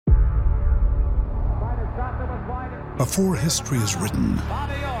Before history is written,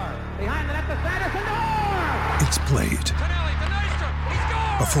 it's played.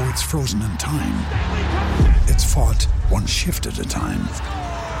 Before it's frozen in time, it's fought one shift at a time.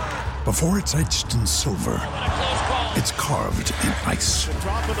 Before it's etched in silver, it's carved in ice.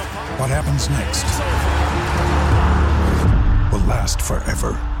 What happens next will last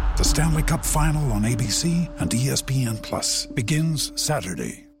forever. The Stanley Cup Final on ABC and ESPN Plus begins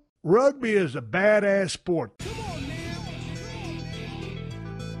Saturday. Rugby is a badass sport.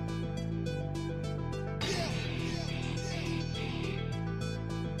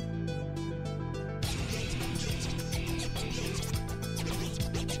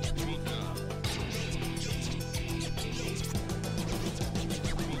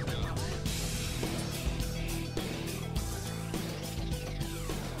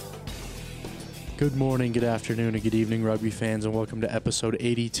 Good morning, good afternoon, and good evening, rugby fans, and welcome to episode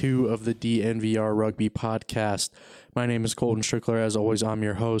 82 of the DNVR Rugby Podcast. My name is Colton Strickler. As always, I'm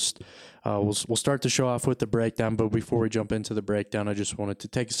your host. We'll start the show off with the breakdown, but before we jump into the breakdown, I just wanted to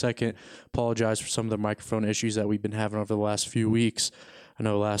take a second, apologize for some of the microphone issues that we've been having over the last few weeks. I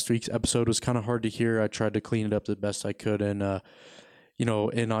know last week's episode was kind of hard to hear. I tried to clean it up the best I could, and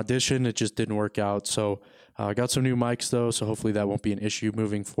in audition, it just didn't work out. So I got some new mics, though, so hopefully that won't be an issue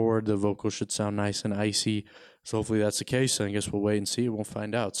moving forward. The vocals should sound nice and icy, so hopefully that's the case. I guess we'll wait and see. We'll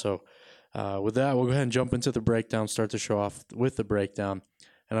find out. So with that, we'll go ahead and jump into the breakdown, start the show off with the breakdown.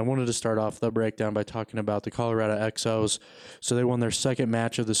 And I wanted to start off the breakdown by talking about the Colorado XOs. So they won their second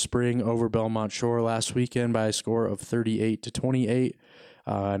match of the spring over Belmont Shore last weekend by a score of 38-28.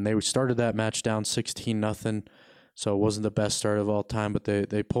 And they started that match down 16-0. So it wasn't the best start of all time, but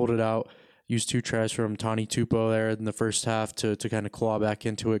they pulled it out. Used 2 tries from Tani Tupou there in the first half to kind of claw back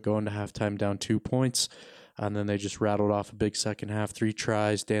into it, going to halftime down 2 points. And then they just rattled off a big second half, 3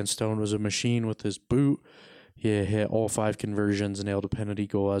 tries. Dan Stone was a machine with his boot. He hit all 5 conversions, nailed a penalty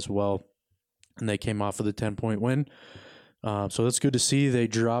goal as well. And they came off with a 10-point win. So that's good to see. They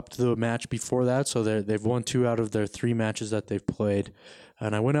dropped the match before that, so they've won 2 out of their 3 matches that they've played.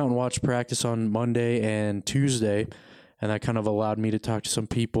 And I went out and watched practice on Monday and Tuesday, and that kind of allowed me to talk to some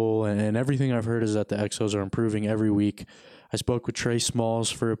people. And everything I've heard is that the XOs are improving every week. I spoke with Trey Smalls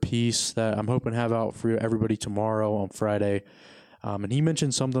for a piece that I'm hoping to have out for everybody tomorrow on Friday. And he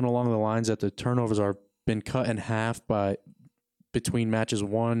mentioned something along the lines that the turnovers are been cut in half between matches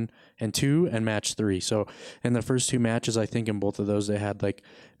 1 and 2 and match 3. So in the first 2 matches, I think in both of those, they had like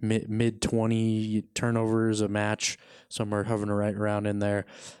mid 20 turnovers a match, somewhere hovering right around in there.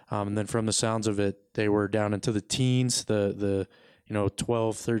 And then from the sounds of it, they were down into the teens, the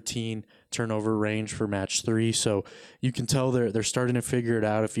 12, 13 turnover range for match 3. So you can tell they're starting to figure it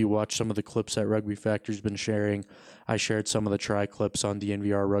out. If you watch some of the clips that Rugby Factory's been sharing, I shared some of the try clips on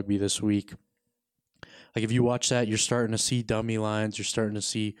DNVR Rugby this week. Like if you watch that, you're starting to see dummy lines. You're starting to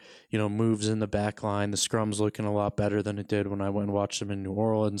see, moves in the back line. The scrum's looking a lot better than it did when I went and watched them in New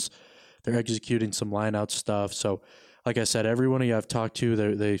Orleans. They're executing some line-out stuff. So, like I said, every one of you I've talked to,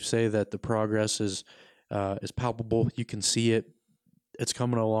 they say that the progress is palpable. You can see it. It's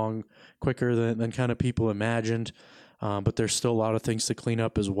coming along quicker than kind of people imagined. But there's still a lot of things to clean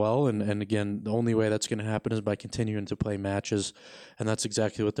up as well. And again, the only way that's going to happen is by continuing to play matches. And that's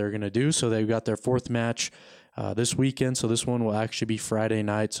exactly what they're going to do. So they've got their 4th match this weekend. So this one will actually be Friday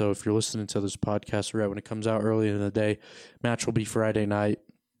night. So if you're listening to this podcast right when it comes out early in the day, match will be Friday night.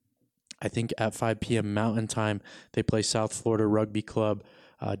 I think at 5 p.m. Mountain Time, they play South Florida Rugby Club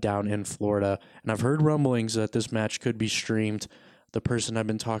down in Florida. And I've heard rumblings that this match could be streamed. The person I've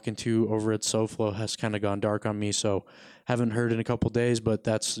been talking to over at SoFlo has kind of gone dark on me, so haven't heard in a couple days, but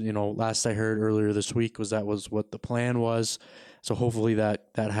that's, last I heard earlier this week that was what the plan was. So hopefully that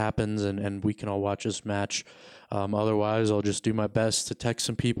happens and we can all watch this match. Otherwise, I'll just do my best to text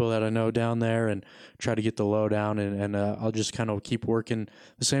some people that I know down there and try to get the lowdown, and I'll just kind of keep working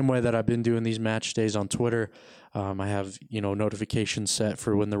the same way that I've been doing these match days on Twitter. I have, notifications set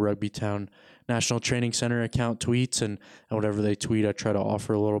for when the Rugby Town National Training Center account tweets, and whatever they tweet, I try to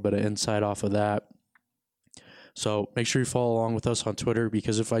offer a little bit of insight off of that. So make sure you follow along with us on Twitter,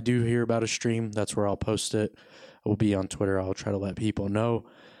 because if I do hear about a stream, that's where I'll post it. It will be on Twitter. I'll try to let people know.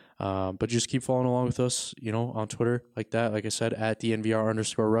 But just keep following along with us, on Twitter like that. Like I said, at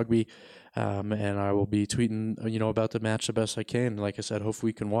DNVR_rugby. And I will be tweeting, about the match the best I can. Like I said, hopefully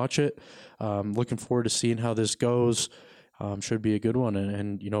we can watch it. Looking forward to seeing how this goes. Should be a good one.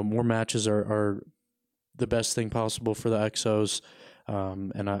 And more matches are the best thing possible for the XOs.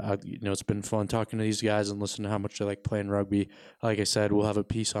 And I it's been fun talking to these guys and listening to how much they like playing rugby. Like I said, we'll have a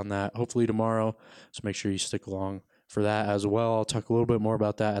piece on that hopefully tomorrow. So make sure you stick along for that as well. I'll talk a little bit more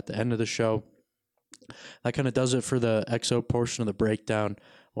about that at the end of the show. that kind of does it for the XO portion of the breakdown.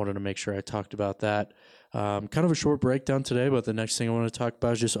 Wanted to make sure I talked about that. Kind of a short breakdown today, but the next thing I want to talk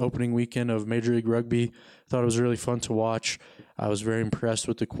about is just opening weekend of Major League Rugby. Thought it was really fun to watch. I was very impressed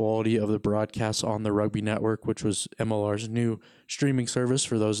with the quality of the broadcasts on the Rugby Network, which was MLR's new streaming service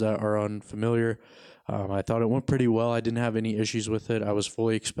for those that are unfamiliar. I thought it went pretty well. I didn't have any issues with it. I was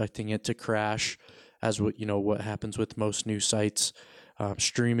fully expecting it to crash, as what happens with most new sites,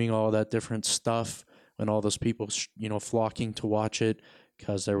 streaming all that different stuff, and all those people flocking to watch it,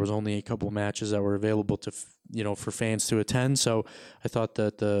 because there was only a couple matches that were available to for fans to attend. So I thought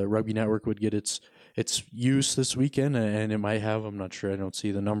that the Rugby Network would get its use this weekend, and it might have. I'm not sure. I don't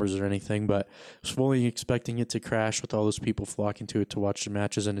see the numbers or anything, but I was fully expecting it to crash with all those people flocking to it to watch the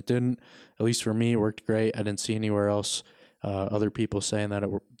matches, and it didn't. At least for me, it worked great. I didn't see anywhere else other people saying that it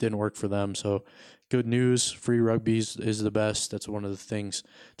didn't work for them. So good news. Free rugby is the best. That's one of the things.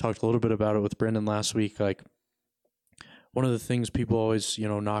 Talked a little bit about it with Brendan last week. Like, one of the things people always,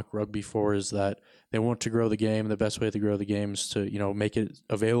 knock rugby for is that they want to grow the game. The best way to grow the game is to, make it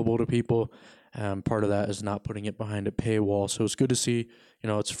available to people. Part of that is not putting it behind a paywall. So it's good to see,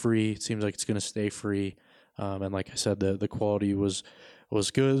 it's free. It seems like it's going to stay free. And like I said, the quality was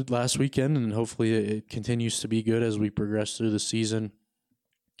good last weekend, and hopefully it continues to be good as we progress through the season.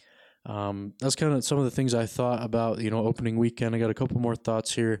 That's kind of some of the things I thought about, opening weekend. I got a couple more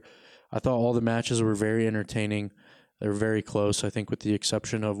thoughts here. I thought all the matches were very entertaining. They were very close. I think with the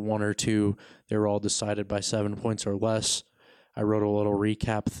exception of one or two, they were all decided by 7 points or less. I wrote a little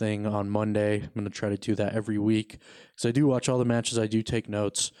recap thing on Monday. I'm going to try to do that every week because I do watch all the matches. I do take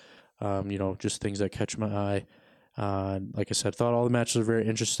notes, just things that catch my eye. Like I said, thought all the matches were very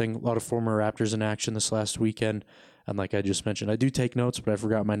interesting. A lot of former Raptors in action this last weekend. And like I just mentioned, I do take notes, but I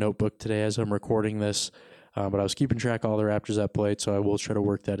forgot my notebook today as I'm recording this. But I was keeping track of all the Raptors that played, so I will try to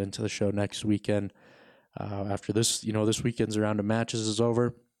work that into the show next weekend. After this, this weekend's round of matches is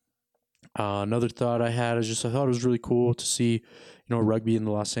over. Another thought I had is I thought it was really cool to see, rugby in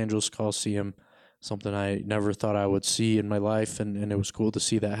the Los Angeles Coliseum, something I never thought I would see in my life, and it was cool to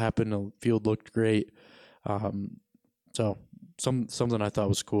see that happen. The field looked great. So something I thought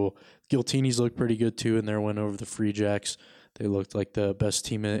was cool. Giltinis looked pretty good too in their win over the Free Jacks. They looked like the best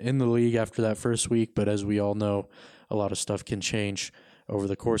team in the league after that first week, but as we all know, a lot of stuff can change over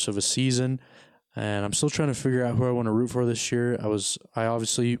the course of a season. And I'm still trying to figure out who I want to root for this year. I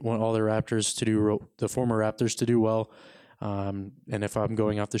obviously want all the former Raptors to do well. And if I'm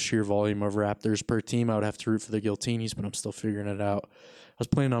going off the sheer volume of Raptors per team, I would have to root for the Giltinis, but I'm still figuring it out. I was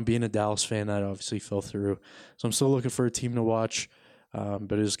planning on being a Dallas fan. That obviously fell through. So I'm still looking for a team to watch.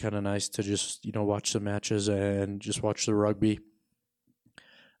 But it is kind of nice to just, watch the matches and just watch the rugby.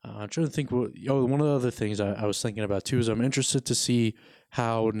 I'm trying to think. One of the other things I was thinking about too is I'm interested to see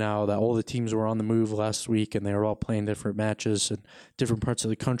how, now that all the teams were on the move last week and they were all playing different matches in different parts of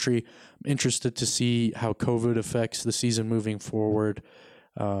the country, I'm interested to see how COVID affects the season moving forward.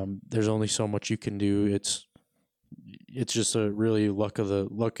 There's only so much you can do. It's just a really luck of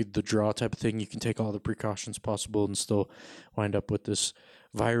the draw type of thing. You can take all the precautions possible and still wind up with this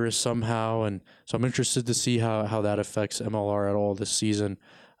virus somehow. And so I'm interested to see how that affects MLR at all this season.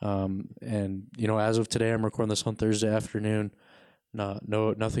 And as of today, I'm recording this on Thursday afternoon.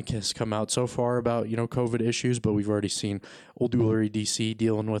 Nothing has come out so far about, COVID issues, but we've already seen Old Doolery DC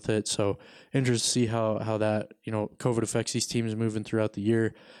dealing with it. So interested to see how that, COVID affects these teams moving throughout the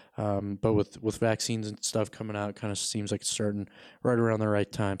year. But with vaccines and stuff coming out, it kind of seems like it's starting right around the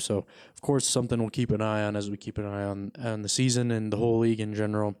right time. So of course, something we'll keep an eye on as we keep an eye on the season and the whole league in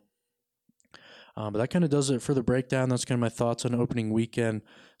general. But that kind of does it for the breakdown. That's kind of my thoughts on opening weekend,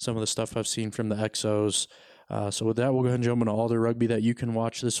 some of the stuff I've seen from the XOs. So with that, we'll go ahead and jump into all the rugby that you can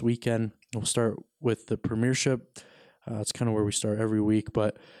watch this weekend. We'll start with the Premiership. It's kind of where we start every week,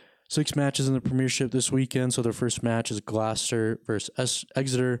 but 6 matches in the Premiership this weekend. So their first match is Gloucester versus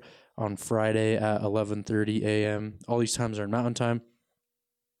Exeter on Friday at 11:30 a.m. All these times are in Mountain Time.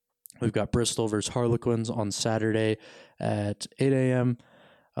 We've got Bristol versus Harlequins on Saturday at 8 a.m.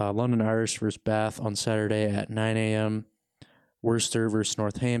 London Irish versus Bath on Saturday at 9 a.m. Worcester versus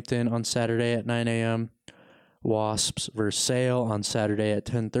Northampton on Saturday at 9 a.m. Wasps versus Sale on Saturday at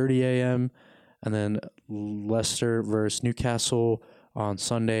 10:30 a.m. And then Leicester versus Newcastle on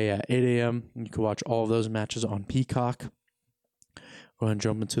Sunday at 8 a.m. You can watch all of those matches on Peacock. Go ahead and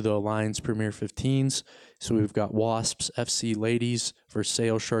jump into the Lions Premier 15s. So we've got Wasps FC Ladies versus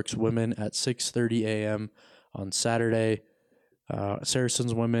Sale Sharks Women at 6:30 a.m. on Saturday.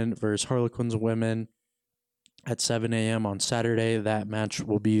 Saracens Women versus Harlequins Women at 7 a.m. on Saturday. That match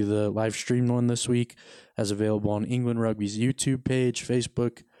will be the live streamed one this week, as available on England Rugby's YouTube page,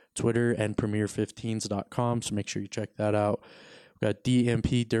 Facebook, Twitter, and Premier15s.com. So make sure you check that out. We've got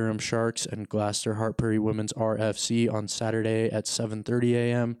DMP Durham Sharks and Gloucester Hartpury Women's RFC on Saturday at 7:30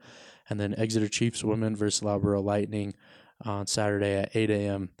 a.m. And then Exeter Chiefs Women versus Loughborough Lightning on Saturday at 8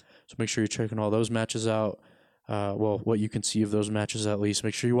 a.m. So make sure you're checking all those matches out. What you can see of those matches at least.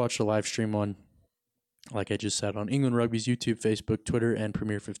 Make sure you watch the live stream one, like I just said, on England Rugby's YouTube, Facebook, Twitter, and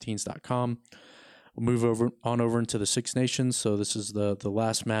Premier15s.com. We'll move over into the Six Nations. So this is the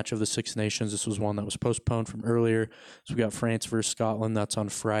last match of the Six Nations. This was one that was postponed from earlier. So we got France versus Scotland. That's on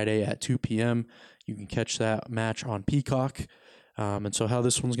Friday at 2 p.m. You can catch that match on Peacock. And so how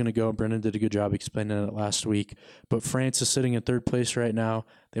this one's going to go, Brendan did a good job explaining it last week. But France is sitting in third place right now.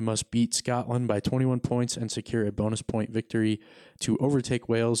 They must beat Scotland by 21 points and secure a bonus point victory to overtake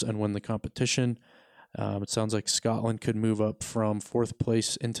Wales and win the competition. It sounds like Scotland could move up from fourth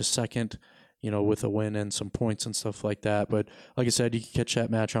place into second, with a win and some points and stuff like that. But like I said, you can catch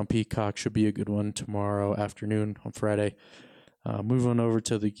that match on Peacock. Should be a good one tomorrow afternoon on Friday. Moving over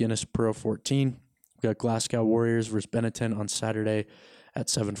to the Guinness Pro 14. We've got Glasgow Warriors versus Benetton on Saturday at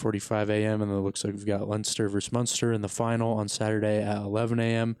 7:45 a.m. And it looks like we've got Leinster versus Munster in the final on Saturday at 11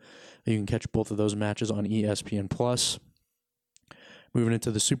 a.m. You can catch both of those matches on ESPN+. Moving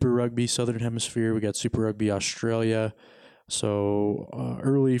into the Super Rugby Southern Hemisphere, we got Super Rugby Australia. So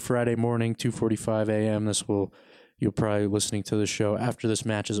early Friday morning, 2:45 a.m. You'll probably be listening to the show after this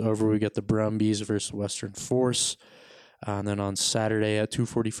match is over. We got the Brumbies versus Western Force. And then on Saturday at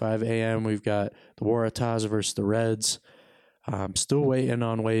 2:45 a.m., we've got the Waratahs versus the Reds. I'm still waiting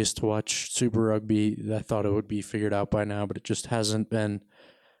on ways to watch Super Rugby. I thought it would be figured out by now, but it just hasn't been.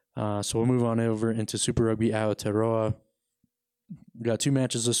 So we'll move on over into Super Rugby Aotearoa. We've got two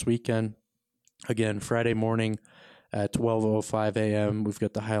matches this weekend. Again, Friday morning at 12:05 a.m., we've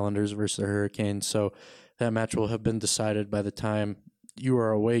got the Highlanders versus the Hurricanes. So that match will have been decided by the time you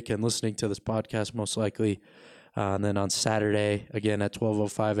are awake and listening to this podcast, most likely. And then on Saturday, again at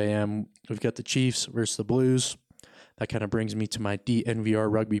 12:05 a.m., we've got the Chiefs versus the Blues. That kind of brings me to my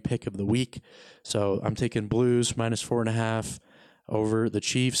DNVR rugby pick of the week. So I'm taking Blues minus 4.5 over the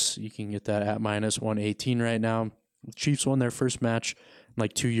Chiefs. You can get that at minus 118 right now. The Chiefs won their first match in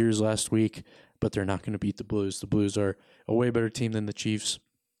like 2 years last week, but they're not going to beat the Blues. The Blues are a way better team than the Chiefs.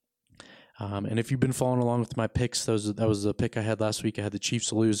 And if you've been following along with my picks, that was the pick I had last week. I had the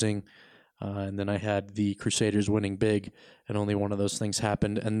Chiefs losing. And then I had the Crusaders winning big, and only one of those things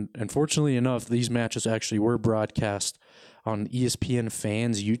happened. And fortunately enough, these matches actually were broadcast on ESPN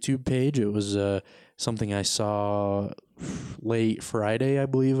Fans' YouTube page. It was something I saw late Friday, I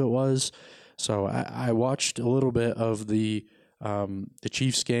believe it was. So I watched a little bit of the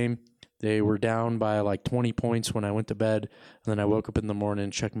Chiefs game. They were down by like 20 points when I went to bed, and then I woke up in the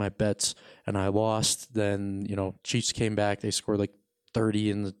morning, checked my bets, and I lost. Then, Chiefs came back. They scored like 30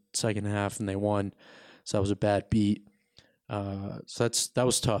 in the second half, and they won. So that was a bad beat. So that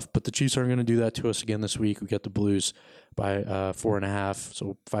was tough. But the Chiefs aren't going to do that to us again this week. We get the Blues by 4.5,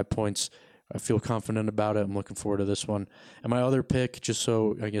 so 5 points. I feel confident about it. I'm looking forward to this one. And my other pick, just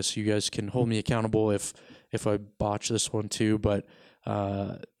so I guess you guys can hold me accountable if I botch this one too, but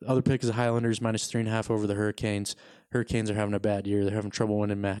other pick is the Highlanders minus 3.5 over the Hurricanes. Hurricanes are having a bad year. They're having trouble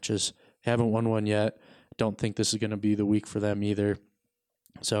winning matches. They haven't won one yet. Don't think this is going to be the week for them either.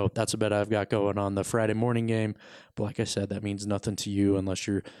 So that's a bet I've got going on the Friday morning game. But like I said, that means nothing to you unless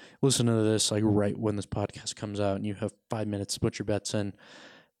you're listening to this like right when this podcast comes out and you have 5 minutes to put your bets in.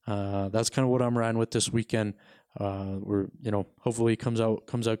 That's kind of what I'm riding with this weekend. Hopefully it comes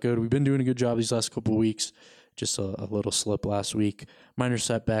out good. We've been doing a good job these last couple of weeks. Just a little slip last week. Minor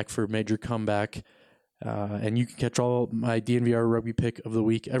setback for major comeback. And you can catch all my DNVR rugby pick of the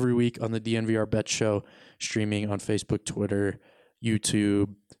week every week on the DNVR Bet Show, streaming on Facebook, Twitter,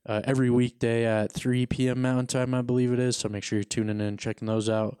 YouTube, every weekday at 3 p.m. Mountain Time, I believe it is. So make sure you're tuning in and checking those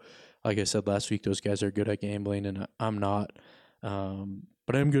out. Like I said last week, those guys are good at gambling, and I'm not.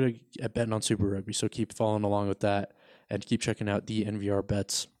 But I'm good at betting on Super Rugby, so keep following along with that and keep checking out DNVR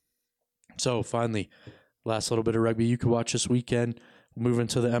bets. So finally, last little bit of rugby you could watch this weekend. Moving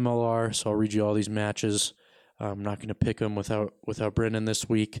to the MLR, so I'll read you all these matches. I'm not going to pick them without Brendan this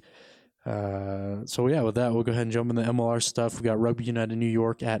week. With that, we'll go ahead and jump in the MLR stuff. We got Rugby United New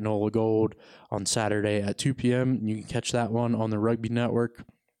York at NOLA Gold on Saturday at 2 p.m. You can catch that one on the Rugby Network.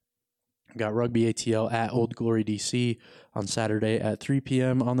 We got Rugby ATL at Old Glory DC on Saturday at 3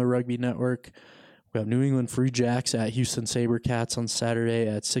 p.m. on the Rugby Network. We have New England Free Jacks at Houston SaberCats on Saturday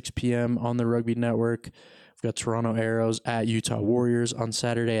at 6 p.m. on the Rugby Network. We've got Toronto Arrows at Utah Warriors on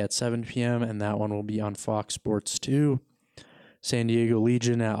Saturday at 7 p.m., and that one will be on Fox Sports 2. San Diego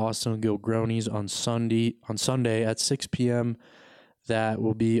Legion at Austin Gilgronis on Sunday at 6 p.m. That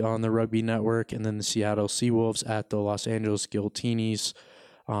will be on the Rugby Network, and then the Seattle Seawolves at the Los Angeles Giltinis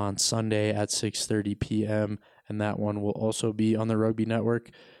on Sunday at 6:30 p.m., and that one will also be on the Rugby Network.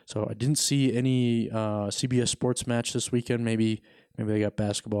 So I didn't see any CBS Sports match this weekend. Maybe they got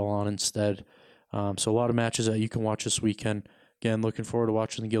basketball on instead. So a lot of matches that you can watch this weekend. Again, looking forward to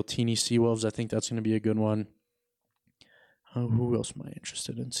watching the Giltini Seawolves. I think that's going to be a good one. Who else am I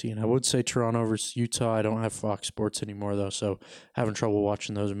interested in seeing? I would say Toronto versus Utah. I don't have Fox Sports anymore, though, so having trouble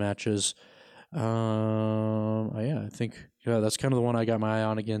watching those matches. I think that's kind of the one I got my eye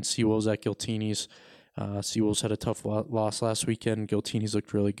on again. Seawolves at Giltinis. Seawolves had a tough loss last weekend. Giltinis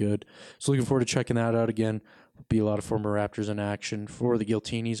looked really good. So looking forward to checking that out again. There'll be a lot of former Raptors in action for the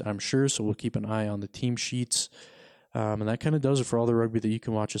Giltinis, I'm sure, so we'll keep an eye on the team sheets. And that kind of does it for all the rugby that you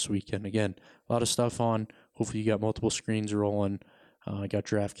can watch this weekend. Again, a lot of stuff on. Hopefully you got multiple screens rolling. I got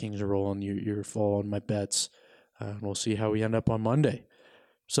DraftKings rolling. You're following my bets. And we'll see how we end up on Monday.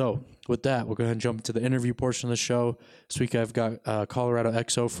 So with that, we'll go ahead and jump into the interview portion of the show. This week I've got Colorado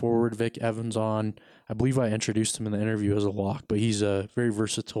XO forward Vic Evans on. I believe I introduced him in the interview as a lock, but he's a very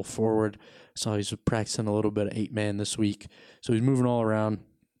versatile forward. So he's practicing a little bit of 8-man this week. So he's moving all around.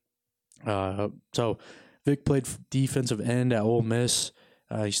 So Vic played defensive end at Ole Miss.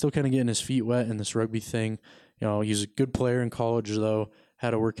 He's still kind of getting his feet wet in this rugby thing. He's a good player in college, though.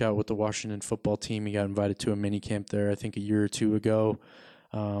 Had a workout with the Washington football team. He got invited to a mini camp there, I think, a year or two ago.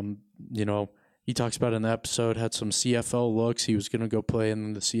 He talks about in the episode, had some CFL looks. He was going to go play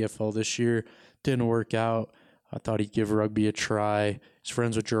in the CFL this year. Didn't work out. I thought he'd give rugby a try. He's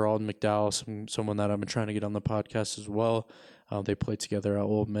friends with Gerald McDowell, someone that I've been trying to get on the podcast as well. They played together at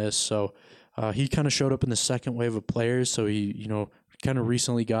Ole Miss. So he kind of showed up in the second wave of players. So he, kind of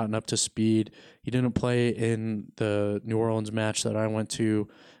recently gotten up to speed. He didn't play in the New Orleans match that I went to,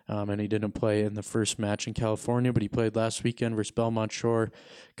 and he didn't play in the first match in California, but he played last weekend versus Belmont Shore,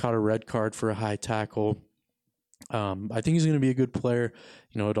 caught a red card for a high tackle. I think he's going to be a good player.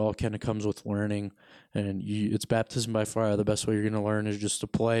 It all kind of comes with learning, and it's baptism by fire. The best way you're going to learn is just to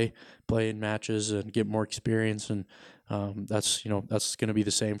play in matches and get more experience, and that's going to be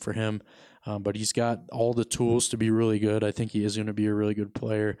the same for him. But he's got all the tools to be really good. I think he is going to be a really good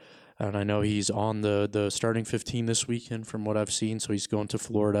player, and I know he's on the starting 15 this weekend from what I've seen, so he's going to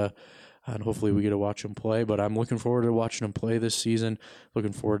Florida, and hopefully we get to watch him play. But I'm looking forward to watching him play this season,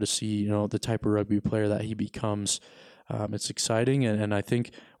 looking forward to see the type of rugby player that he becomes. It's exciting, and I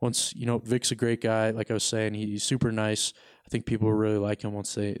think once, Vic's a great guy. Like I was saying, he's super nice. I think people will really like him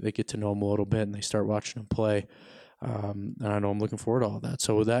once they get to know him a little bit and they start watching him play. And I know I'm looking forward to all that.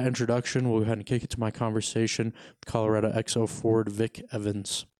 So with that introduction, we'll go ahead and kick it to my conversation with Colorado XO forward Vic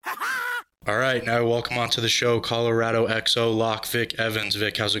Evans. All right, now welcome onto the show, Colorado XO lock Vic Evans.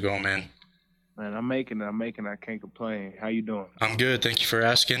 Vic, how's it going, man? Man, I'm making it. I can't complain. How you doing? I'm good. Thank you for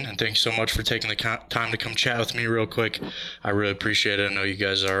asking, and thank you so much for taking the time to come chat with me real quick. I really appreciate it. I know you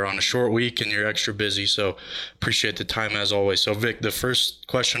guys are on a short week and you're extra busy, so appreciate the time as always. So, Vic, the first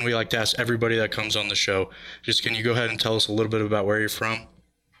question we like to ask everybody that comes on the show, just can you go ahead and tell us a little bit about where you're from?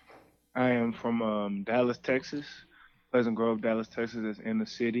 I am from Dallas, Texas, Pleasant Grove, Dallas, Texas. That's in the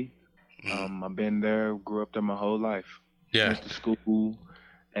city. I've been there, grew up there my whole life. Yeah. Went to school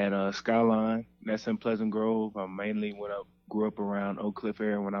at Skyline. That's in Pleasant Grove. I mainly grew up around Oak Cliff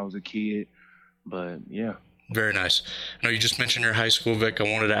area when I was a kid. But yeah. Very nice. I know you just mentioned your high school, Vic. I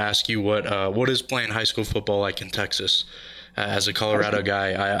wanted to ask you what is playing high school football like in Texas? As a Colorado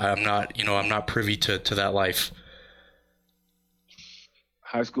guy, I'm not privy to that life.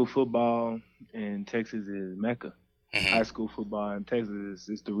 High school football in Texas is Mecca. Mm-hmm. High school football in Texas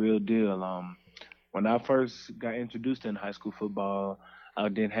is the real deal. When I first got introduced in high school football, I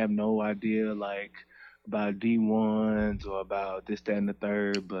didn't have no idea about D1s or about this, that, and the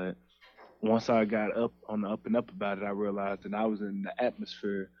third. But once I got up on the up and up about it, I realized that I was in the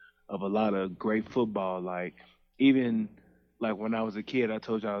atmosphere of a lot of great football. Even when I was a kid, I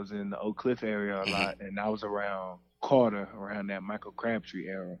told you I was in the Oak Cliff area a lot, and I was around Carter, around that Michael Crabtree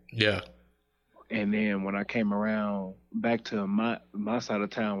era. Yeah. And then when I came around back to my side of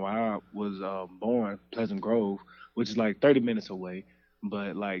town where I was born, Pleasant Grove, which is 30 minutes away,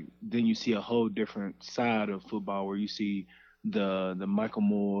 but then you see a whole different side of football where you see the Michael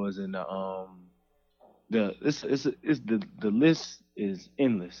Moores and the list is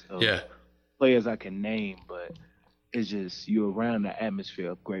endless of players I can name, but it's just you're around the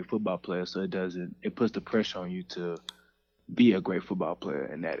atmosphere of great football players, so it puts the pressure on you to be a great football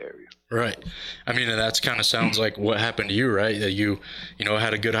player in that area. Right. I mean, that's kind of sounds like what happened to you, right? That you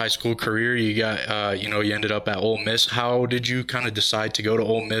had a good high school career. You got, you ended up at Ole Miss. How did you kind of decide to go to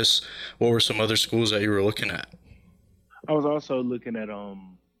Ole Miss? What were some other schools that you were looking at? I was also looking at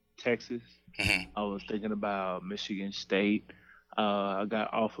Texas. Mm-hmm. I was thinking about Michigan State. I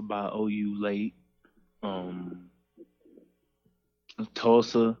got offered by OU late.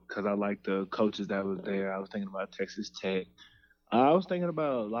 Tulsa, because I like the coaches that was there. I was thinking about Texas Tech. I was thinking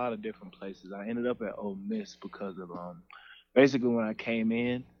about a lot of different places. I ended up at Ole Miss because of basically when I came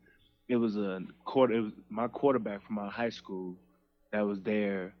in, it was my quarterback from my high school that was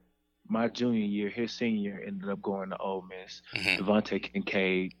there my junior year. His senior year ended up going to Ole Miss. Mm-hmm. Devontae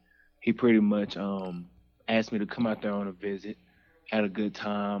Kincaid. He pretty much asked me to come out there on a visit. Had a good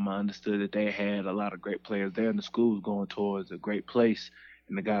time. I understood that they had a lot of great players there, and the school was going towards a great place.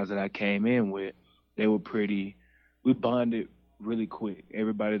 And the guys that I came in with, they were we bonded really quick.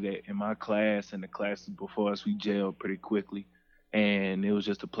 Everybody that in my class and the classes before us, we gelled pretty quickly. And it was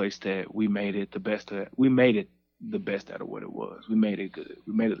just a place that we made it the best out of what it was. We made it good.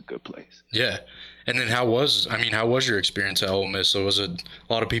 We made it a good place. Yeah. And then how was your experience at Ole Miss? So was it,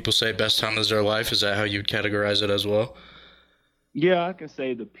 a lot of people say best time of their life? Is that how you'd categorize it as well? Yeah, I can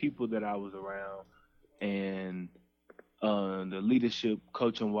say the people that I was around and the leadership,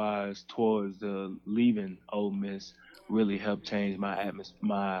 coaching wise, towards the leaving Ole Miss really helped change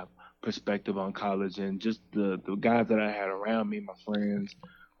my perspective on college, and just the guys that I had around me, my friends,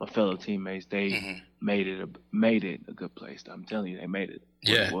 my fellow teammates, they made it a good place. I'm telling you, they made it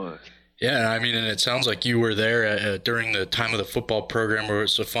what it was. Yeah, I mean, and it sounds like you were there during the time of the football program where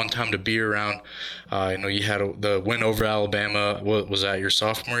it's a fun time to be around. I know you had the win over Alabama. What was that, your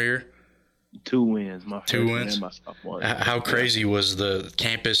sophomore year? 2 wins, my first win and my sophomore year. How crazy was the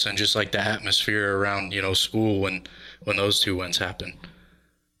campus and just like the atmosphere around, school when those 2 wins happened?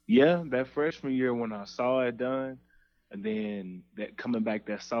 Yeah, that freshman year when I saw it done, and then that coming back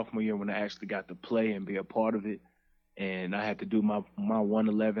that sophomore year when I actually got to play and be a part of it, and I had to do my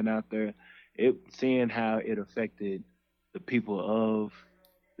 111 out there, seeing how it affected the people of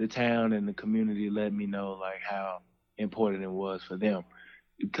the town and the community let me know like how important it was for them.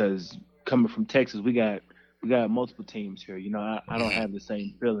 Because coming from Texas, we got multiple teams here. I don't have the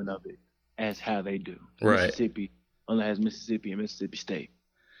same feeling of it as how they do. Right. Mississippi only has Mississippi and Mississippi State.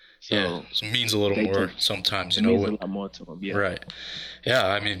 So it means a little more sometimes, It means a lot more to them, yeah. Right. Yeah,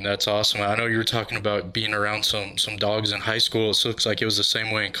 I mean, that's awesome. I know you were talking about being around some dogs in high school. It looks like it was the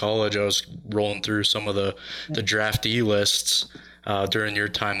same way in college. I was rolling through some of the draftee lists during your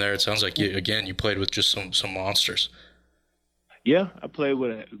time there. It sounds like, you played with just some monsters. Yeah, I played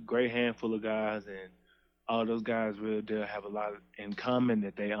with a great handful of guys, and all those guys really do have a lot in common,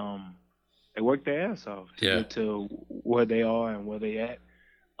 that they work their ass off to get to where they are and where they at.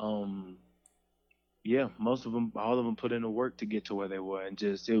 Most of them, all of them put in the work to get to where they were, and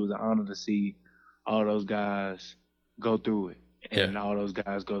it was an honor to see all those guys go through it, and all those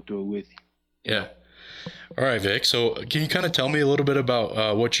guys go through it with you. Yeah. All right, Vic. So can you kind of tell me a little bit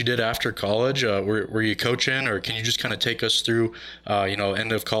about what you did after college? Were you coaching, or can you just kind of take us through,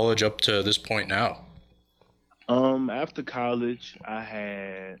 end of college up to this point now? After college,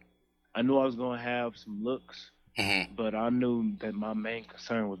 I knew I was going to have some looks, but I knew that my main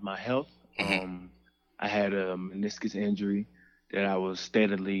concern was my health. I had a meniscus injury that I was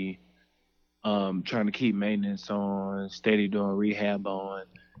steadily trying to keep maintenance on, steady doing rehab on.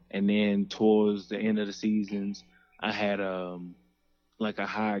 And then towards the end of the seasons, I had like a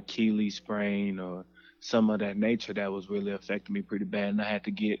high Achilles sprain or some of that nature that was really affecting me pretty bad. And I had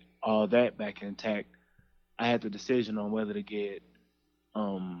to get all that back intact. I had the decision on whether to get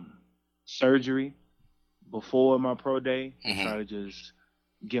surgery before my pro day and try to just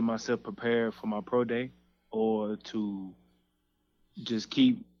get myself prepared for my pro day, or to just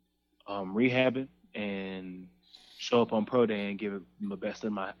keep rehabbing and show up on pro day and give it my best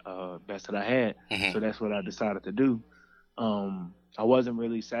that I had. So that's what I decided to do. I wasn't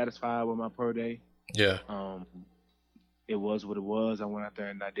really satisfied with my pro day. Yeah. It was what it was. I went out there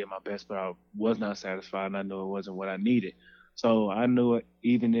and I did my best, but I was not satisfied, and I knew it wasn't what I needed. So I knew it,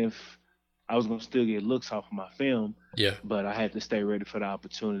 even if I was going to still get looks off of my film, but I had to stay ready for the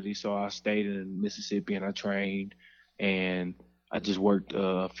opportunity. So I stayed in Mississippi and I trained, and I just worked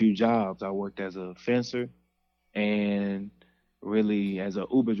a few jobs. I worked as a fencer and really as an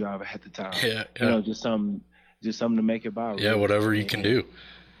Uber driver at the time. Just something to make it by. Yeah, whatever you can do.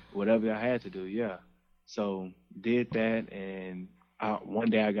 Whatever I had to do, yeah. So did that, and one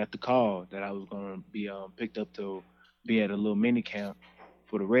day I got the call that I was going to be picked up to be at a little mini camp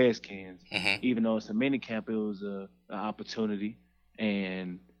for the Redskins. Even though it's a mini camp, it was an opportunity,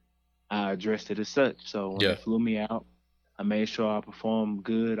 and I addressed it as such. So when they flew me out, I made sure I performed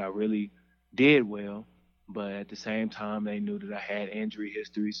good. I really did well, but at the same time, they knew that I had injury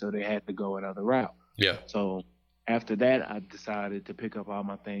history, so they had to go another route. Yeah. So after that, I decided to pick up all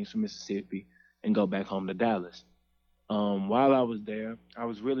my things from Mississippi and go back home to Dallas. While I was there, I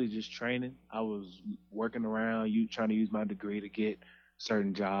was really just training. I was working around, trying to use my degree to get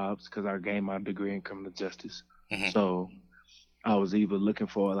certain jobs because I gained my degree in criminal justice. So I was either looking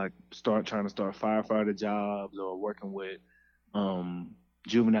for trying to start firefighter jobs or working with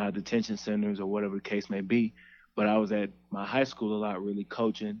juvenile detention centers or whatever the case may be. But I was at my high school a lot, really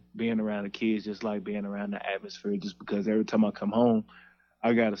coaching, being around the kids, just like being around the atmosphere, just because every time I come home,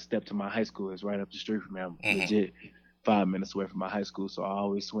 I got to step to my high school. It's right up the street from me. I'm legit 5 minutes away from my high school. So I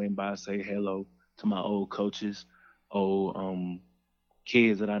always swing by and say hello to my old coaches, old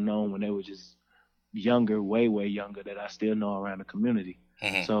kids that I know when they were just younger, way, way younger, that I still know around the community.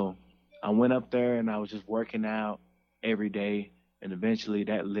 So I went up there and I was just working out every day. And eventually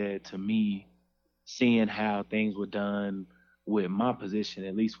that led to me seeing how things were done with my position,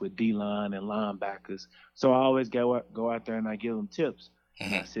 at least with D-line and linebackers. So I always go out there and I give them tips.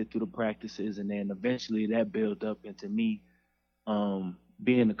 And I sit through the practices, and then eventually that built up into me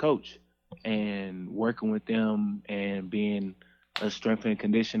being a coach and working with them and being a strength and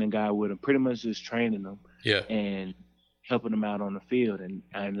conditioning guy with them, pretty much just training them and helping them out on the field. And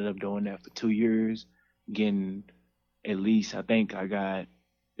I ended up doing that for 2 years, getting at least, I think I got,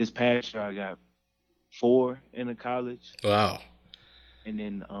 this past year I got 4 in the college. Wow. And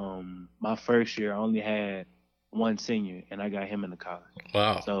then my first year I only had 1 senior, and I got him in the college.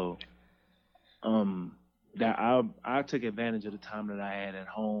 Wow. So that I took advantage of the time that I had at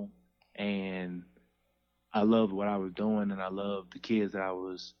home, and I loved what I was doing, and I loved the kids that I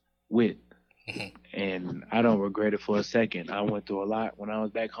was with. And I don't regret it for a second. I went through a lot when I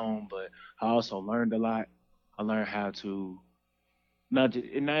was back home, but I also learned a lot. I learned how to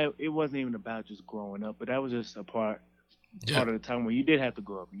it wasn't even about just growing up, but that was just a part of the time where you did have to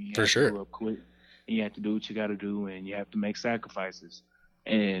grow up. You For sure. To grow up quick. You have to do what you got to do, and you have to make sacrifices.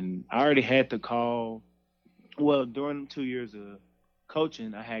 And I already had to call. Well, during 2 years of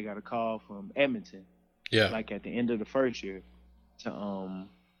coaching, I had got a call from Edmonton. Yeah. Like at the end of the first year, to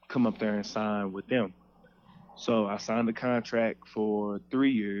come up there and sign with them. So I signed a contract for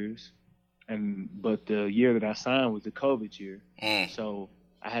 3 years, but the year that I signed was the COVID year. So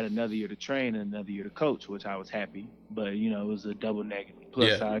I had another year to train and another year to coach, which I was happy. But it was a double negative.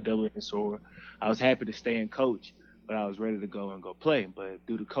 Plus side, double-edged sword. I was happy to stay and coach, but I was ready to go and go play. But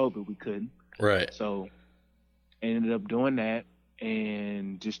due to COVID, we couldn't. Right. So I ended up doing that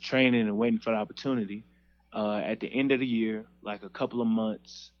and just training and waiting for the opportunity. At the end of the year, like a couple of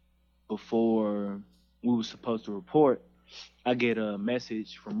months before we were supposed to report, I get a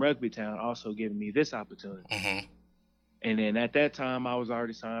message from Rugby Town also giving me this opportunity. And then at that time, I was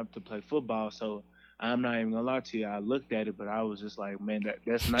already signed up to play football, so I'm not even gonna lie to you. I looked at it, but I was just like, man,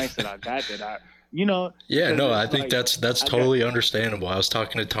 that's nice that I got that. Yeah, no, I think that's totally understandable. I was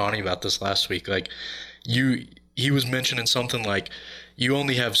talking to Tawny about this last week. Like, he was mentioning something like, you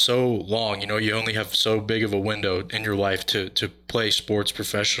only have so long, you only have so big of a window in your life to play sports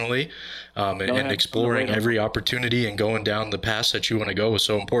professionally, and exploring every opportunity and going down the path that you want to go is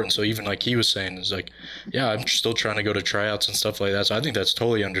so important. So even like he was saying, is like, yeah, I'm still trying to go to tryouts and stuff like that. So I think that's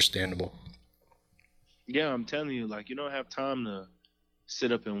totally understandable. Yeah, I'm telling you, like, you don't have time to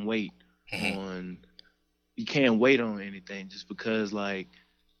sit up and wait you can't wait on anything, just because, like,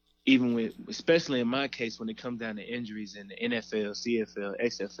 even especially in my case, when it comes down to injuries in the NFL, CFL,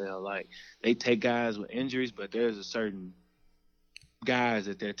 XFL, like, they take guys with injuries, but there's a certain guys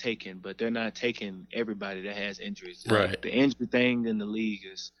that they're taking, but they're not taking everybody that has injuries. Right. Like, the injury thing in the league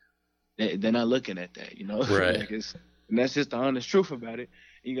is, they're not looking at that, Right. Like, and that's just the honest truth about it.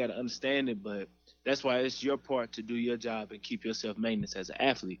 You got to understand it, but that's why it's your part to do your job and keep yourself maintenance as an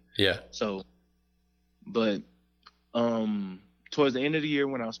athlete. Yeah. So, but towards the end of the year,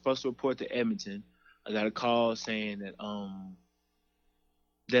 when I was supposed to report to Edmonton, I got a call saying that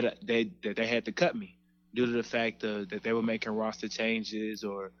that they had to cut me due to the fact that they were making roster changes,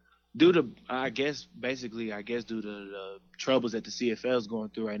 or due to, I guess due to the troubles that the CFL is going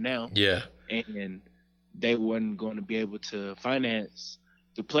through right now. Yeah. And they weren't going to be able to finance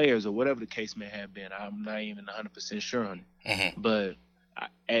the players, or whatever the case may have been. I'm not even 100% sure on it. But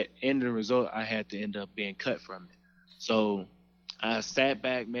at end of the result, I had to end up being cut from it. So I sat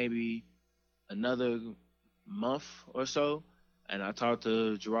back maybe another month or so, and I talked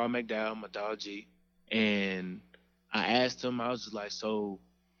to Gerard McDowell, my dog G, and I asked him, I was just like, so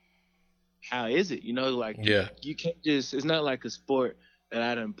how is it? You can't just, it's not like a sport that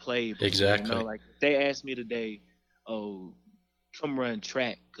I didn't play before. Exactly. Like, they asked me today, come run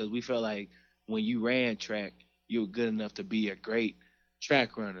track, because we felt like when you ran track, you were good enough to be a great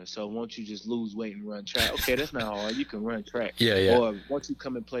track runner, so won't you just lose weight and run track? Okay, that's not hard. You can run track. Yeah. Or once you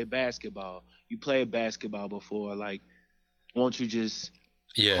come and play basketball, you played basketball before, like, won't you just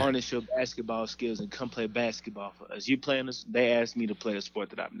harness your basketball skills and come play basketball for us? You playing this? They asked me to play a sport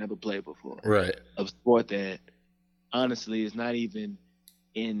that I've never played before. Right. A sport that honestly is not even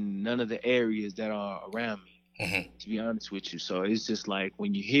in none of the areas that are around me, to be honest with you. So it's just like,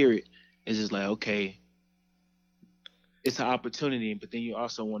 when you hear it, it's just like, okay, it's an opportunity, but then you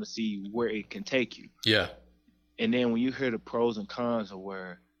also want to see where it can take you. Yeah. And then when you hear the pros and cons of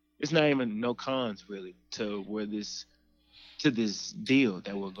where it's not even no cons really to this deal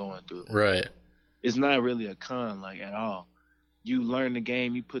that we're going through. Right. It's not really a con, like, at all. You learn the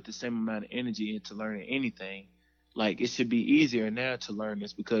game, you put the same amount of energy into learning anything. Like, it should be easier now to learn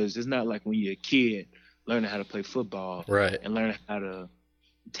this, because it's not like when you're a kid learning how to play football, right, and learning how to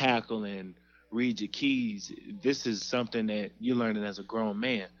tackle and read your keys. This is something that you're learning as a grown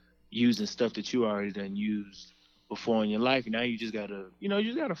man, using stuff that you already done used before in your life. Now you just gotta,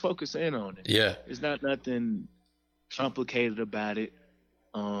 focus in on it. Yeah. It's not nothing complicated about it.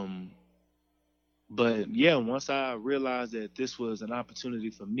 But yeah, once I realized that this was an opportunity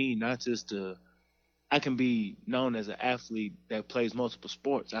for me, not just I can be known as an athlete that plays multiple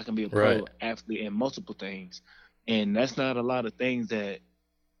sports. I can be a pro athlete in multiple things. And that's not a lot of things that's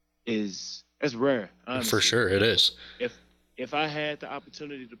rare, honestly. For sure, it is. If I had the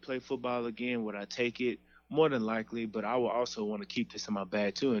opportunity to play football again, would I take it? More than likely, but I would also want to keep this in my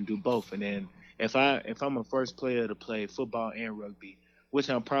bag too and do both. And then if I'm a first player to play football and rugby, which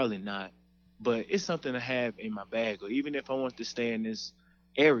I'm probably not, but it's something to have in my bag. Or even if I want to stay in this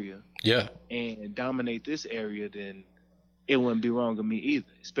area and dominate this area, then it wouldn't be wrong of me either,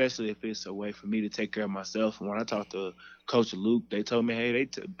 especially if it's a way for me to take care of myself. And when I talked to Coach Luke, they told me, hey,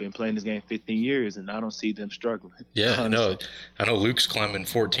 they've been playing this game 15 years, and I don't see them struggling. Yeah, I know Luke's climbing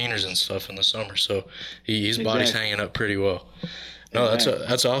 14ers and stuff in the summer, so his body's hanging up pretty well. No, that's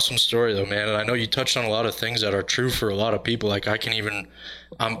an awesome story though, man. And I know you touched on a lot of things that are true for a lot of people. Like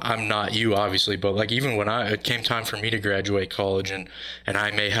I'm not you obviously, but like even when it came time for me to graduate college and I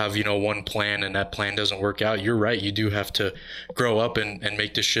may have, one plan and that plan doesn't work out. You're right. You do have to grow up and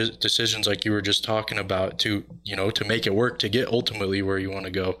make decisions like you were just talking about to make it work, to get ultimately where you want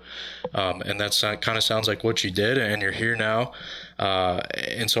to go. And that's kind of sounds like what you did, and you're here now.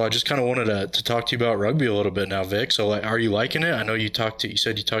 And so I just kind of wanted to talk to you about rugby a little bit now, Vic. So are you liking it? I know you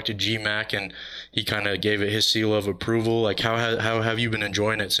said you talked to GMAC and he kind of gave it his seal of approval. Like how have you been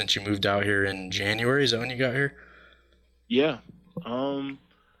enjoying it since you moved out here in January? Is that when you got here? Yeah.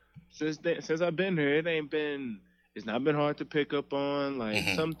 Since I've been here, it's not been hard to pick up on. Like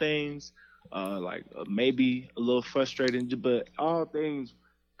some things, maybe a little frustrating, but all things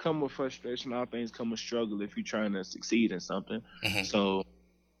come with frustration. All things come with struggle if you're trying to succeed in something. So,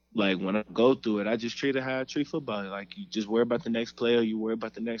 like, when I go through it, I just treat it how I treat football. Like, you just worry about the next player, you worry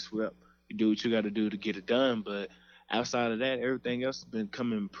about the next rep, you do what you got to do to get it done. But outside of that, everything else has been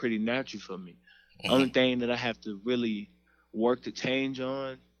coming pretty natural for me. Only thing that I have to really work to change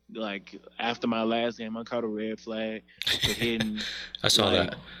on, like, after my last game, I caught a red flag for hitting. I saw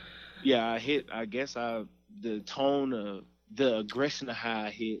that. Yeah, the tone of the aggression of how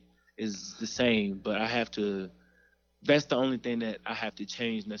I hit is the same, but that's the only thing that I have to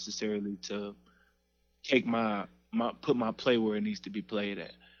change necessarily to take put my play where it needs to be played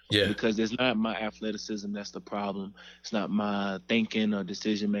at. Yeah. Because it's not my athleticism that's the problem. It's not my thinking or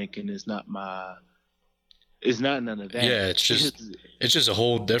decision making. It's not none of that. Yeah, it's just a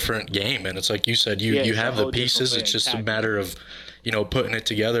whole different game, and it's like you said, you have the pieces. It's just a matter of putting it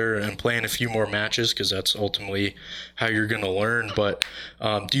together and playing a few more matches, because that's ultimately how you're going to learn. But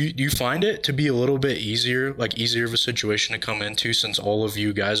do you find it to be a little bit easier of a situation to come into, since all of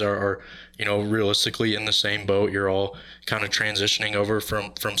you guys are realistically in the same boat? You're all kind of transitioning over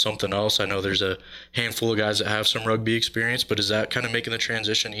from something else. I know there's a handful of guys that have some rugby experience, but is that kind of making the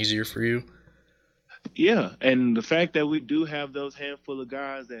transition easier for you? Yeah, and the fact that we do have those handful of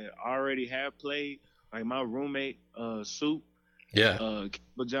guys that already have played, like my roommate, Soup. Yeah.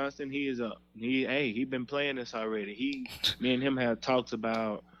 Campbell Johnson, he been playing this already. Me and him have talked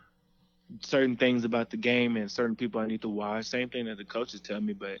about certain things about the game and certain people I need to watch. Same thing that the coaches tell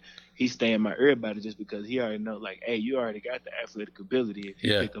me, but he's staying in my ear about it just because he already know, like, hey, you already got the athletic ability. If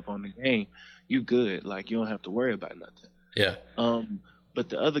you pick up on the game, you good. Like, you don't have to worry about nothing. Yeah. But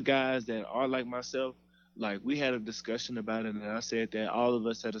the other guys that are like myself, like, we had a discussion about it, and I said that all of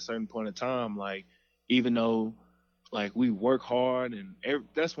us at a certain point in time, like, even though, like, we work hard, and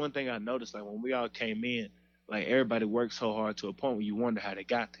that's one thing I noticed, like, when we all came in, like, everybody worked so hard to a point where you wonder how they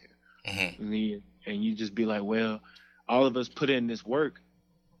got there. And you just be like, well, all of us put in this work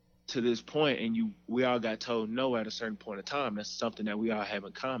to this point, and we all got told no at a certain point in time. That's something that we all have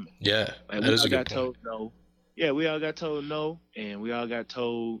in common. Yeah, like, that is a good point. Told no. Yeah, we all got told no, and we all got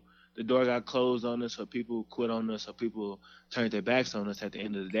told the door got closed on us, or people quit on us, or people turned their backs on us at the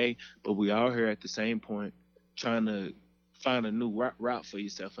end of the day. But we all here at the same point trying to find a new route for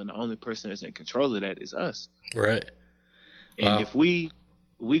yourself, and the only person that's in control of that is us. Right. And if we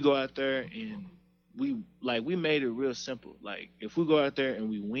go out there and we made it real simple. Like, if we go out there and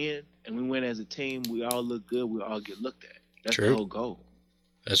we win as a team, we all look good, we all get looked at. That's True. The whole goal.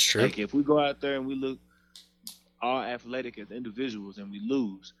 That's true. Like, if we go out there and we look all athletic as individuals and we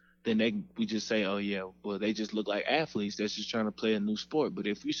lose, then we just say, oh yeah, well, they just look like athletes that's just trying to play a new sport. But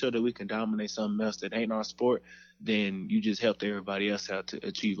if we show that we can dominate something else that ain't our sport, then you just helped everybody else out to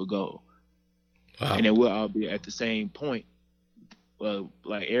achieve a goal. Wow. And then we'll all be at the same point. Well,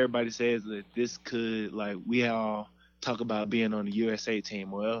 like everybody says that this could, like, we all talk about being on the USA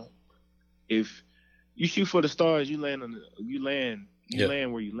team. Well, if you shoot for the stars, you land land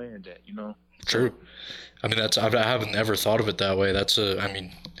where you land at, you know? True. I mean, I haven't ever thought of it that way.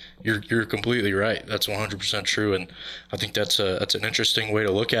 You're completely right. That's 100% true, and I think that's an interesting way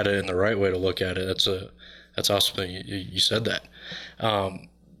to look at it and the right way to look at it. That's awesome that you said that.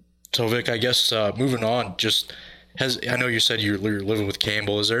 So Vic, I guess moving on, I know you said you're living with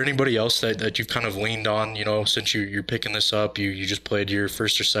Campbell. Is there anybody else that you've kind of leaned on, you know, since you're picking this up? You just played your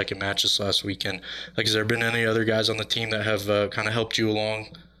first or second match this last weekend. Like, has there been any other guys on the team that have kind of helped you along?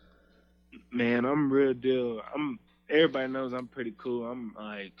 Man, I'm real deal. Everybody knows I'm pretty cool. I'm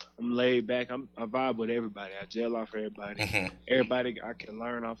laid back. I vibe with everybody. I gel off everybody. Mm-hmm. Everybody, I can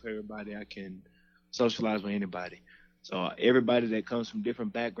learn off everybody. I can socialize with anybody. So everybody that comes from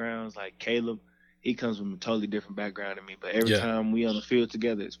different backgrounds, like Caleb, he comes from a totally different background than me. But every time we on the field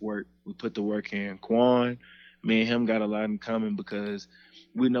together, it's work. We put the work in. Quan, me and him got a lot in common because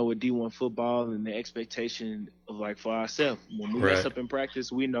we know what D1 football and the expectation of, like, for ourselves. When we mess up in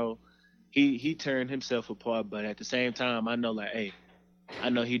practice, we know he turned himself apart. But at the same time, I know, like, hey, I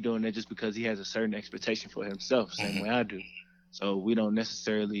know he doing that just because he has a certain expectation for himself, same way I do. So we don't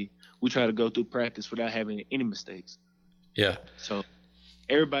necessarily – we try to go through practice without having any mistakes. Yeah. So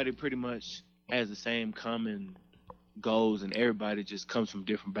everybody pretty much has the same common goals, and everybody just comes from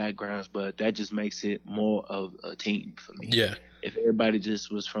different backgrounds, but that just makes it more of a team for me. Yeah. If everybody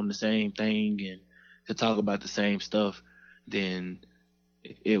just was from the same thing and could talk about the same stuff, then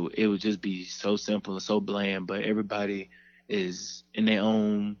it would just be so simple and so bland. But everybody is in their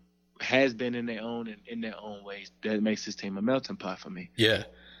own, has been in their own, and in their own ways. That makes this team a melting pot for me. Yeah.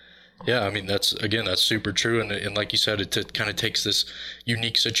 Yeah, I mean, that's super true. And like you said, it kind of takes this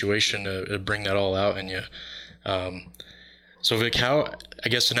unique situation to bring that all out in you. So, Vic, I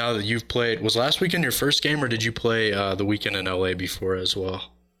guess now that you've played, was last weekend your first game, or did you play the weekend in LA before as well?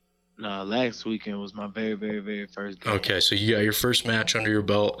 No, last weekend was my very, very, very first game. Okay, so you got your first match under your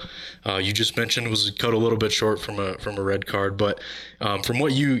belt. You just mentioned it was cut a little bit short from a red card, but from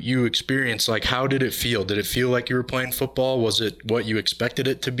what you experienced, like, how did it feel? Did it feel like you were playing football? Was it what you expected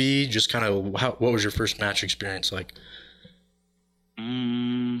it to be? Just kind of what was your first match experience like?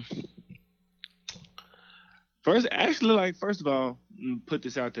 First of all, put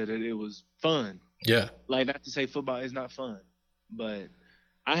this out there that it was fun. Yeah. Like, not to say football is not fun, but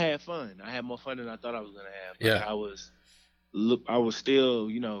I had fun. I had more fun than I thought I was gonna have. Yeah. I was still,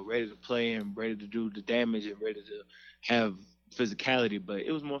 ready to play and ready to do the damage and ready to have physicality, but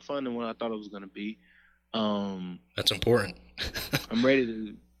it was more fun than what I thought it was gonna be. That's important. I'm ready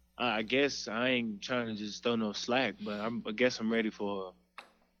to. I guess I ain't trying to just throw no slack, but I guess I'm ready for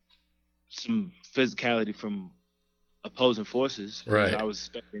some physicality from opposing forces. Right. I was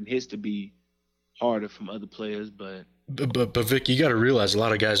expecting his to be harder from other players, but Vic, you got to realize a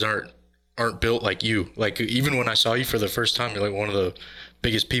lot of guys aren't built like you. Like, even when I saw you for the first time, you're like one of the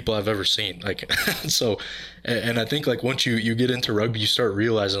biggest people I've ever seen. Like, so, and I think, like, once you get into rugby, you start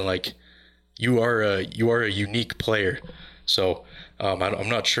realizing, like, you are a unique player. So I'm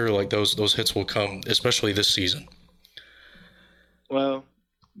not sure, like, those hits will come, especially this season. Well,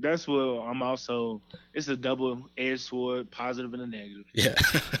 that's what I'm also. It's a double-edged sword, positive and a negative. Yeah.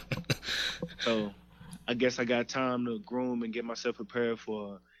 So I guess I got time to groom and get myself prepared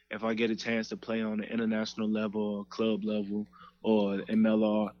for if I get a chance to play on the international level or club level or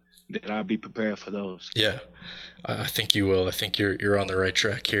MLR, that I'll be prepared for those. Yeah, I think you will. I think you're on the right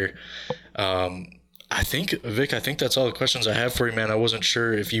track here. I think, Vic, that's all the questions I have for you, man. I wasn't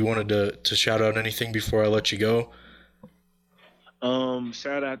sure if you wanted to shout out anything before I let you go.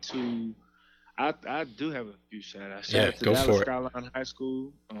 Shout out to I do have a few shout outs. Shout out to Dallas Skyline High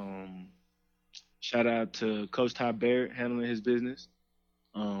School. Shout out to Coach Ty Barrett handling his business.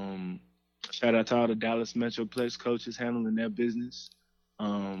 Shout out to all the Dallas Metroplex coaches handling their business.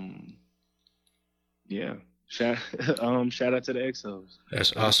 Yeah. Shout out to the Exos. That's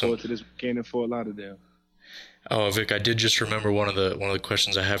Looking awesome. forward to this weekend in Fort Lauderdale. Oh, Vic, I did just remember one of the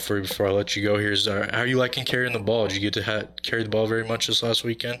questions I have for you before I let you go here is, how are you liking carrying the ball? Did you get to carry the ball very much this last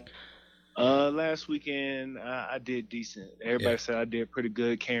weekend? Last weekend I did decent. Everybody said I did pretty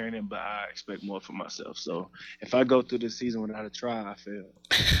good carrying it, but I expect more for myself. So if I go through the season without a try, I fail.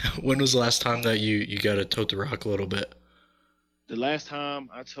 When was the last time that you got to tote the rock a little bit? The last time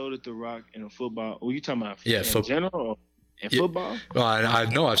I toted the rock in a football, you talking about in football. general or in football? Well, I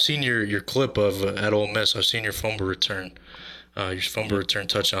know I've seen your clip of at Ole Miss. I've seen your fumble return. Your fumble return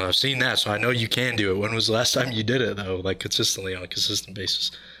touchdown. I've seen that, so I know you can do it. When was the last time you did it, though, like consistently on a consistent basis?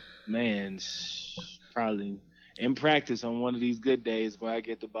 Man, probably in practice on one of these good days where I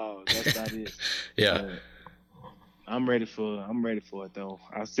get the ball. That's about it. Yeah. I'm ready for it though.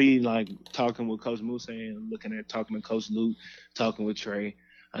 I see, like, talking with Coach Moose and talking to Coach Luke, talking with Trey.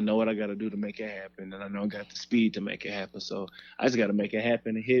 I know what I got to do to make it happen, and I know I got the speed to make it happen. So I just got to make it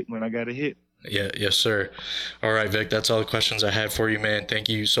happen and hit when I got to hit. Yeah, yes, sir. All right, Vic, that's all the questions I had for you, man. Thank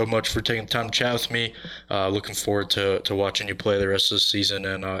you so much for taking the time to chat with me. Looking forward to watching you play the rest of the season,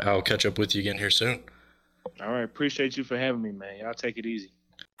 and I'll catch up with you again here soon. All right, appreciate you for having me, man. Y'all take it easy.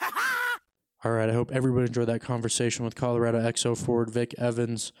 All right, I hope everybody enjoyed that conversation with Colorado XO forward Vic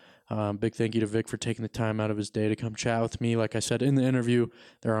Evans. Big thank you to Vic for taking the time out of his day to come chat with me. Like I said in the interview,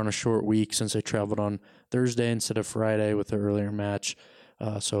 they're on a short week since they traveled on Thursday instead of Friday with the earlier match.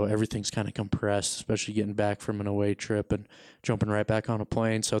 So everything's kind of compressed, especially getting back from an away trip and jumping right back on a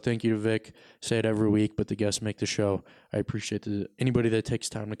plane. So thank you to Vic. Say it every week, but the guests make the show. I appreciate anybody that takes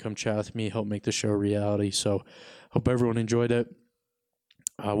time to come chat with me, help make the show a reality. So hope everyone enjoyed it.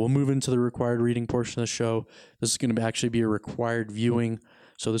 We'll move into the required reading portion of the show. This is going to actually be a required viewing.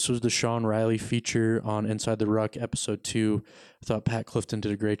 So this was the Sean Riley feature on Inside the Ruck, episode 2. I thought Pat Clifton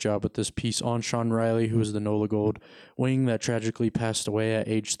did a great job with this piece on Sean Riley, who was the NOLA Gold wing that tragically passed away at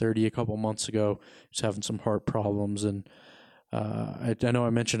age 30 a couple months ago. He's having some heart problems, and I know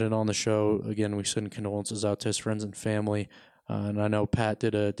I mentioned it on the show. Again, we send condolences out to his friends and family. And I know Pat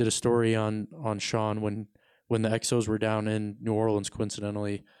did a story on Sean when the Exos were down in New Orleans,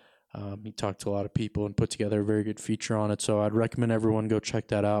 coincidentally. He talked to a lot of people and put together a very good feature on it. So I'd recommend everyone go check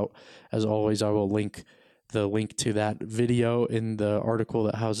that out. As always, I will link the link to that video in the article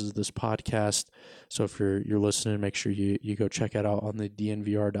that houses this podcast. So if you're listening, make sure you go check it out on the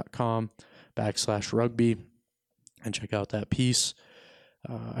dnvr.com/rugby and check out that piece.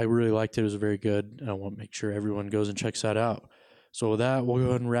 I really liked it. It was very good. And I want to make sure everyone goes and checks that out. So with that, we'll go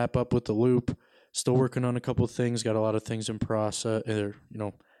ahead and wrap up with the loop. Still working on a couple of things. Got a lot of things in process,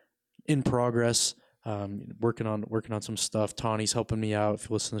 in progress. Working on some stuff. Tawny's helping me out. If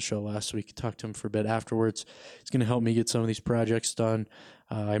you listened to the show last week, talked to him for a bit afterwards. He's going to help me get some of these projects done.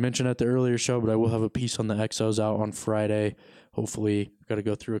 I mentioned at the earlier show, but I will have a piece on the Exos out on Friday. Hopefully, got to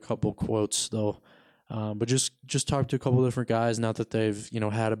go through a couple quotes though. But just talk to a couple different guys now that they've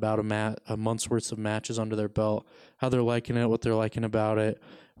had about a month's worth of matches under their belt. How they're liking it, what they're liking about it,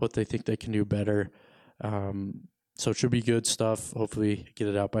 what they think they can do better. So it should be good stuff. Hopefully get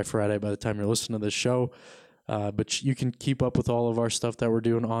it out by Friday by the time you're listening to this show. But you can keep up with all of our stuff that we're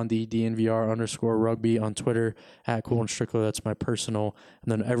doing on the DNVR_rugby on Twitter at Colton Strickler. That's my personal.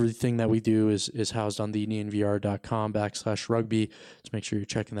 And then everything that we do is housed on the DNVR.com/rugby. So make sure you're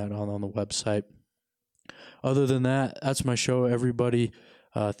checking that out on the website. Other than that, that's my show, everybody.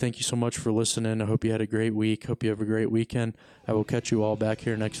 Thank you so much for listening. I hope you had a great week. Hope you have a great weekend. I will catch you all back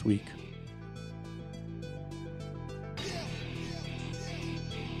here next week.